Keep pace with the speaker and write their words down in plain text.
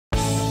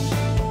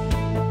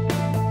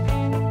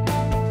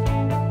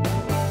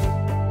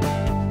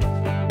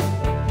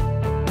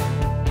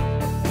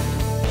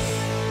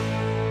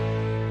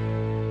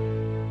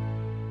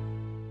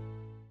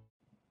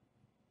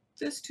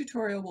This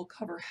tutorial will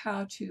cover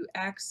how to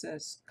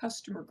access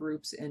customer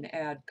groups and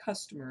add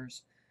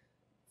customers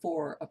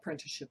for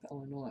Apprenticeship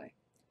Illinois.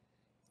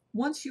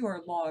 Once you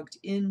are logged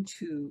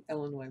into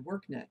Illinois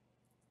workNet,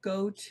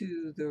 go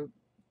to the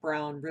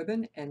brown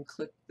ribbon and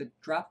click the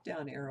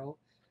drop-down arrow.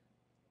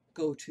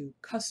 Go to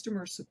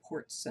Customer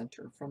Support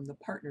Center from the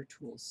Partner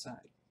Tools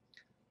side.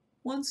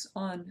 Once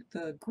on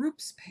the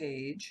Groups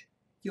page,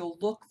 you'll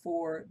look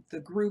for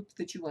the group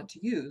that you want to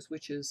use,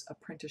 which is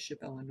Apprenticeship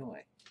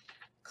Illinois.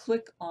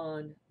 Click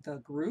on the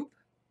group.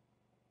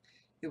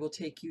 It will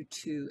take you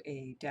to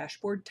a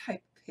dashboard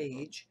type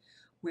page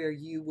where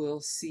you will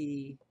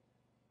see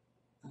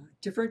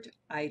different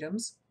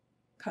items,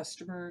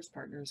 customers,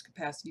 partners,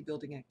 capacity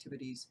building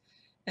activities.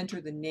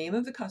 Enter the name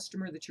of the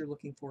customer that you're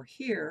looking for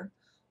here,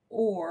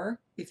 or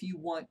if you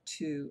want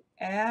to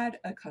add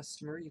a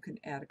customer, you can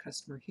add a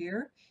customer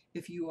here.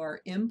 If you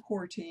are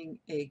importing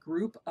a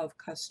group of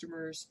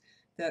customers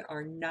that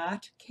are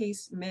not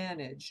case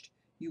managed,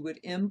 you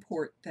would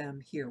import them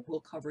here. We'll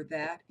cover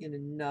that in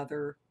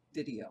another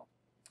video.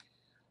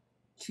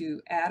 To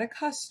add a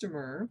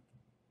customer,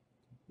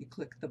 you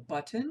click the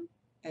button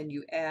and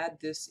you add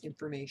this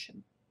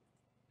information.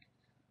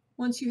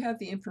 Once you have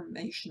the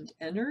information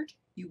entered,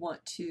 you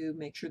want to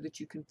make sure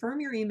that you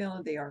confirm your email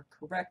and they are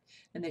correct,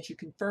 and that you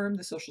confirm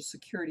the Social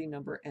Security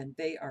number and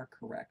they are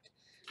correct.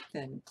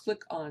 Then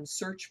click on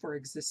Search for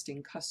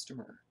Existing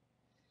Customer.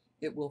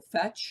 It will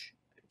fetch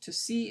to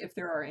see if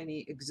there are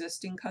any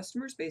existing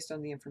customers based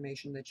on the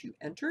information that you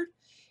entered.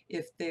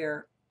 If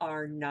there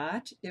are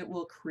not, it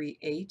will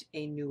create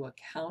a new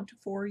account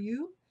for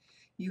you.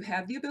 You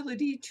have the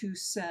ability to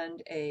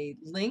send a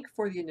link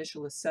for the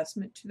initial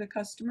assessment to the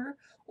customer,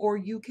 or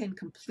you can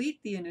complete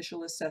the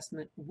initial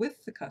assessment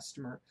with the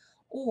customer,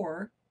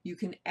 or you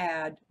can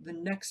add the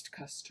next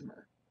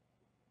customer.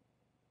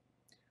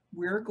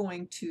 We're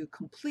going to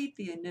complete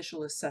the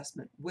initial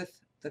assessment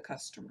with the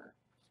customer.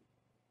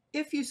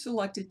 If you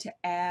selected to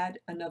add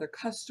another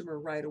customer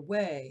right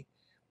away,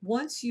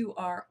 once you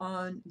are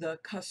on the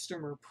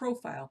customer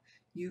profile,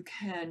 you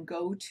can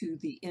go to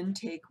the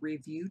Intake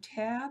Review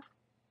tab.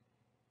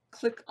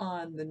 Click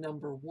on the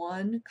number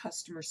 1,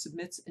 Customer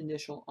Submits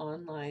Initial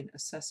Online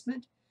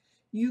Assessment.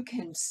 You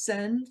can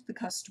send the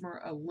customer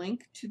a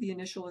link to the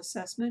initial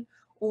assessment,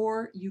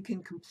 or you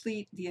can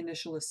complete the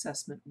initial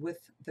assessment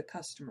with the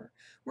customer.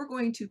 We're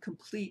going to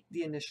complete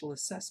the initial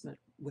assessment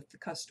with the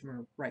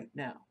customer right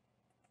now.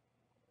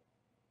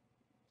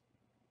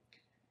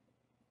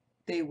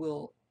 They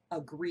will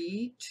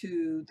agree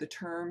to the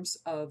terms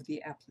of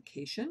the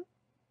application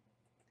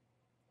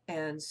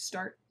and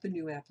start the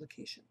new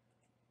application.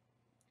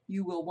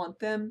 You will want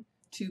them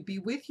to be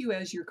with you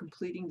as you're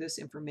completing this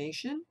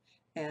information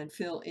and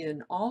fill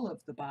in all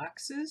of the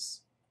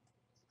boxes.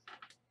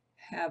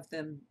 Have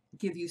them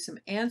give you some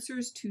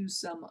answers to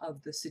some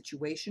of the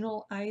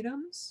situational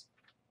items.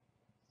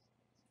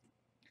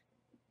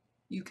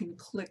 You can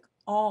click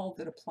all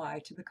that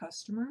apply to the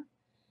customer,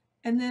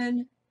 and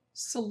then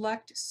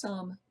select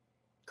some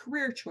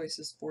career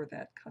choices for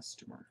that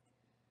customer.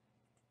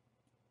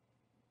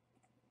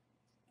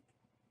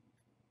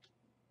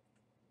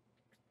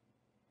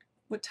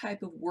 What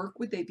type of work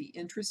would they be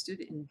interested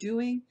in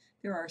doing?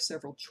 There are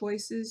several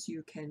choices.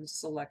 You can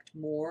select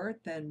more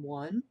than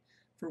one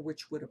for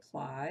which would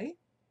apply.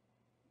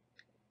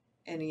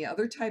 Any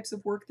other types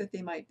of work that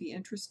they might be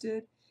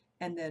interested,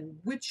 and then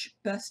which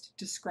best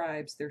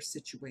describes their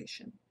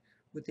situation.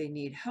 Would they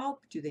need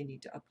help? Do they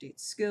need to update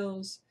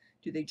skills?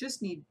 Do they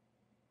just need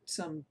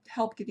some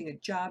help getting a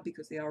job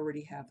because they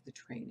already have the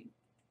training?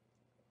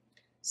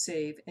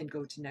 Save and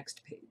go to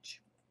next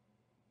page.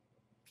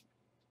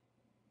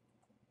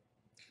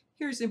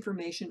 Here's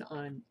information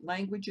on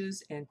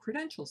languages and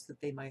credentials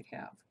that they might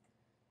have.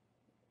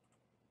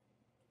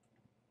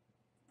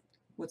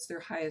 What's their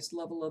highest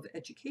level of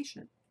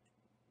education?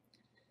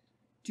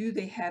 Do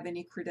they have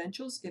any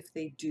credentials? If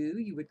they do,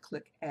 you would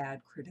click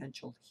Add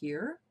Credential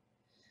here.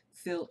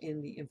 Fill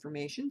in the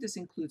information. This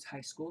includes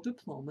high school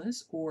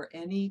diplomas or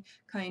any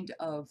kind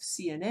of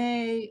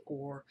CNA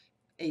or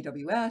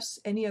AWS,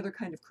 any other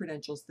kind of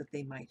credentials that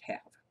they might have.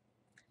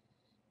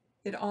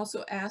 It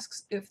also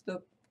asks if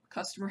the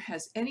customer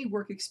has any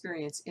work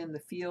experience in the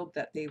field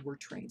that they were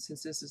trained.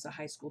 Since this is a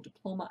high school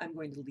diploma, I'm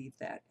going to leave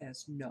that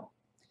as no.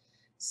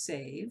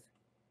 Save,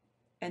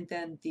 and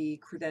then the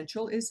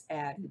credential is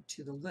added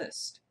to the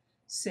list.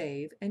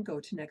 Save and go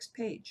to next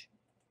page.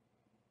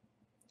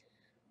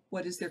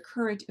 What is their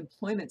current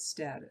employment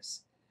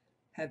status?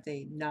 Have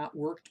they not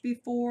worked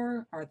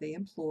before? Are they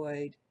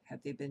employed?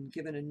 Have they been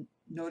given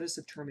a notice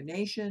of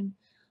termination?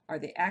 Are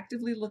they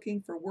actively looking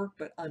for work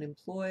but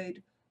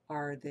unemployed?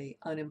 Are they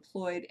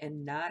unemployed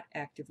and not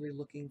actively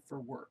looking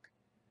for work?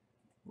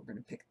 We're going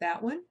to pick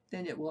that one.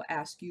 Then it will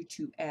ask you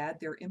to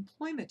add their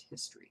employment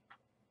history.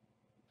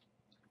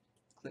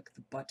 Click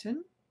the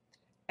button,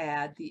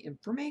 add the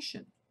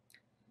information.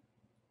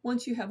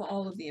 Once you have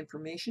all of the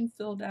information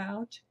filled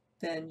out,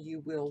 then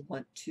you will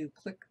want to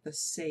click the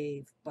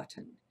Save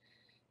button.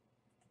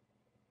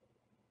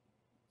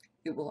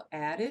 It will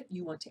add it.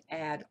 You want to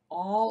add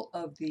all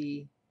of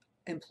the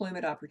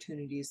employment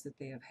opportunities that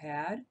they have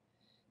had.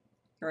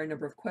 There are a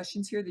number of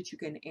questions here that you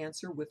can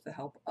answer with the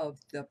help of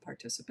the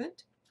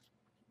participant.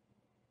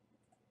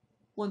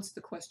 Once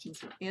the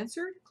questions are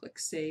answered, click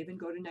Save and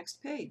go to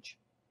Next Page.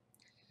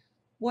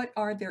 What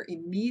are their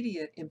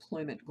immediate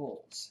employment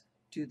goals?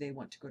 Do they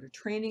want to go to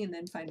training and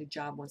then find a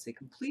job once they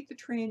complete the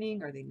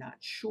training? Are they not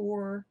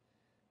sure?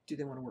 Do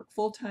they want to work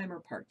full-time or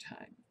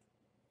part-time?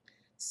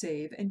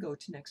 Save and go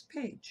to Next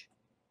Page.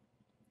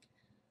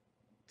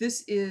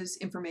 This is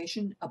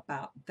information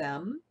about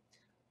them,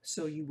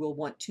 so you will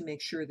want to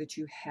make sure that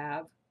you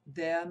have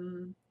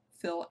them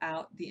fill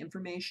out the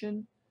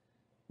information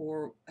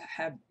or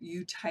have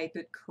you type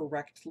it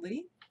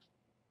correctly.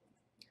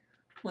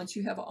 Once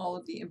you have all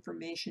of the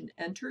information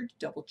entered,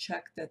 double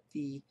check that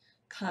the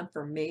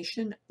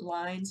confirmation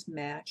lines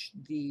match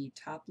the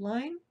top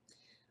line.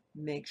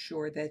 Make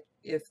sure that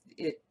if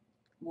it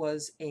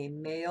was a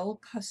male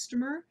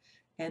customer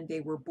and they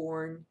were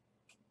born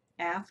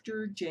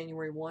after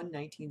January 1,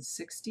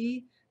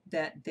 1960,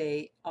 that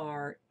they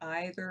are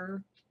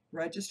either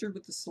registered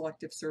with the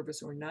Selective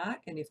Service or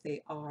not, and if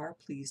they are,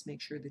 please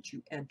make sure that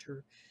you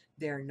enter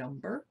their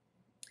number.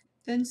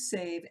 Then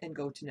save and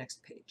go to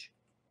Next Page.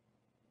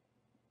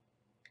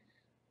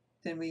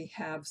 Then we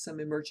have some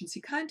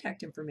emergency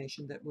contact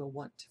information that we'll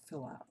want to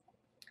fill out.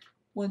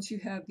 Once you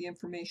have the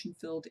information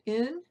filled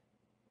in,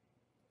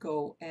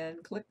 go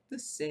and click the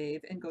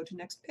Save and go to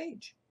Next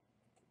Page.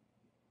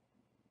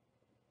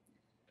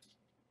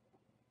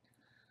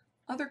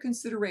 Other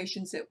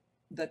considerations that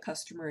the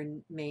customer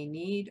may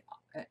need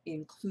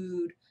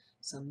include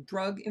some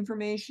drug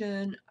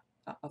information,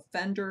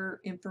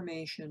 offender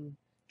information,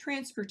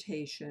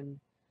 transportation,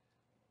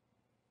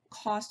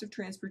 cost of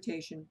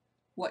transportation,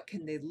 what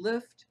can they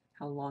lift,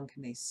 how long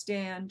can they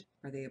stand,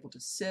 are they able to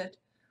sit,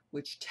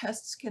 which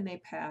tests can they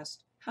pass,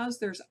 how's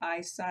their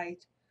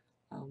eyesight,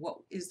 what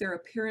is their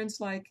appearance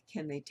like,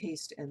 can they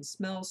taste and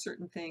smell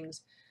certain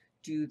things,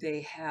 do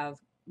they have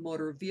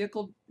motor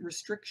vehicle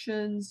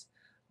restrictions,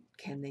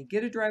 can they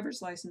get a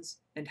driver's license,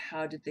 and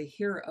how did they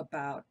hear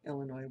about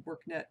Illinois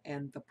WorkNet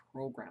and the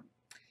program.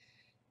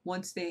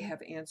 Once they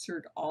have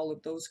answered all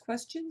of those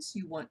questions,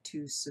 you want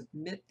to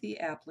submit the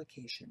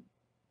application.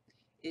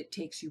 It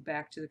takes you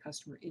back to the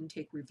customer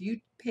intake review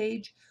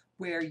page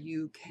where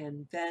you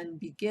can then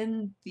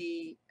begin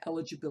the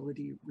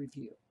eligibility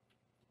review.